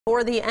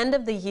For the end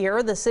of the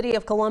year, the city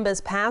of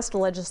Columbus passed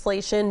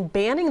legislation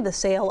banning the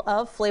sale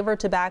of flavored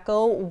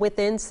tobacco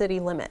within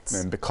city limits.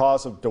 And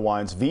because of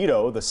DeWine's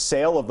veto, the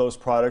sale of those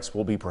products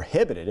will be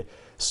prohibited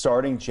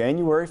starting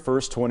January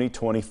 1st,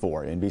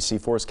 2024.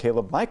 NBC4's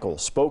Caleb Michael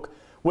spoke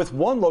with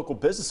one local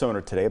business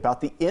owner today about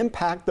the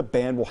impact the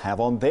ban will have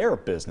on their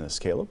business.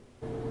 Caleb?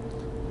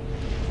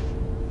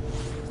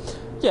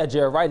 Yeah,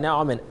 Jared, right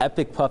now I'm in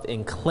Epic Puff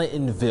in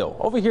Clintonville.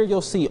 Over here you'll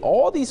see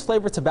all these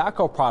flavored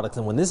tobacco products,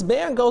 and when this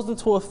ban goes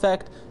into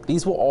effect,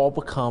 these will all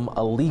become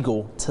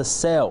illegal to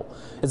sell.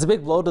 It's a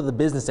big blow to the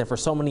business and for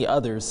so many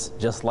others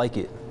just like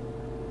it.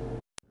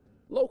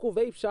 Local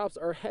vape shops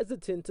are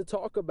hesitant to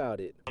talk about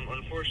it.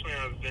 Unfortunately,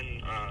 I've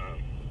been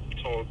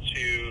told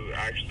to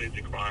actually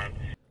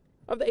decline.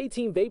 Of the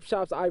 18 vape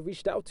shops I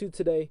reached out to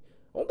today,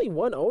 only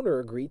one owner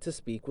agreed to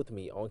speak with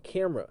me on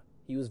camera.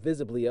 He was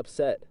visibly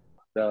upset.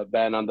 The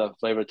ban on the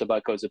flavored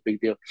tobacco is a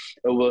big deal.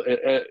 It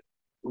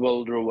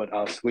will ruin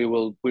us.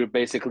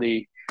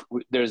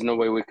 There's no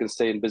way we can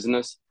stay in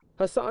business.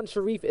 Hassan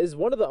Sharif is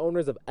one of the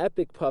owners of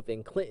Epic Puff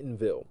in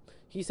Clintonville.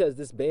 He says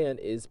this ban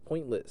is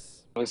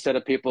pointless. Instead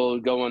of people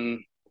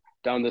going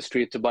down the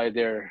street to buy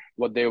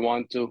what they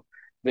want to,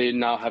 they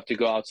now have to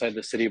go outside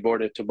the city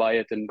border to buy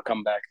it and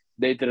come back.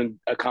 They didn't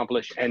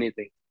accomplish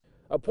anything.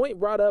 A point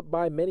brought up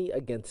by many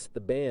against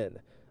the ban.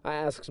 I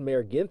asked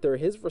Mayor Ginther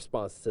his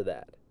response to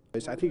that.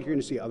 I think you're going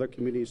to see other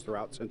communities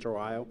throughout Central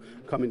Ohio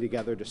coming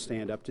together to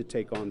stand up to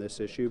take on this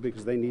issue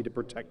because they need to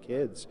protect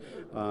kids.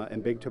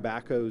 And Big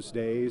Tobacco's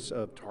days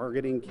of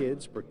targeting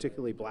kids,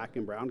 particularly black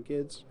and brown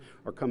kids,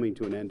 are coming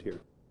to an end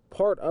here.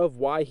 Part of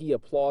why he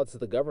applauds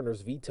the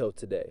governor's veto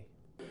today.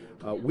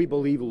 We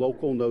believe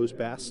local knows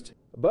best.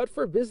 But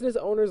for business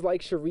owners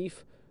like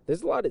Sharif,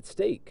 there's a lot at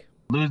stake.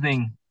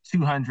 Losing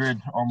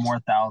 $200,000 or more,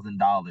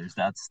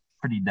 that's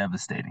pretty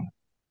devastating.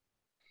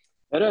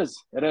 It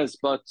is,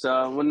 but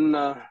when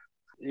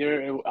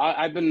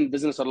I've been in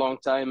business a long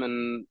time,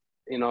 and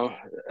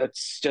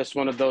it's just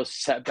one of those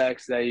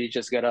setbacks that you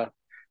just gotta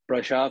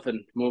brush off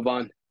and move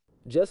on.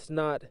 Just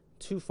not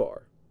too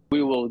far.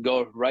 We will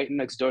go right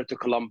next door to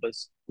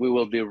Columbus. We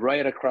will be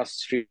right across the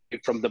street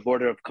from the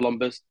border of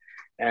Columbus,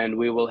 and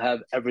we will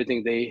have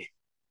everything they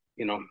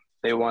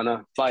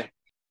wanna buy.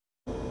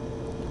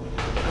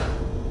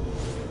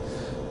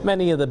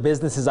 Many of the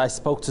businesses I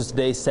spoke to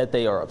today said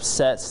they are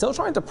upset, still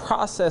trying to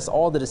process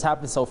all that has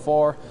happened so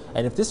far,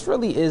 and if this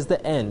really is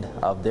the end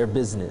of their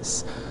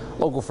business.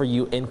 Local for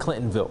you in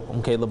Clintonville,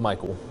 I'm Caleb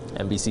Michael,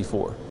 NBC4.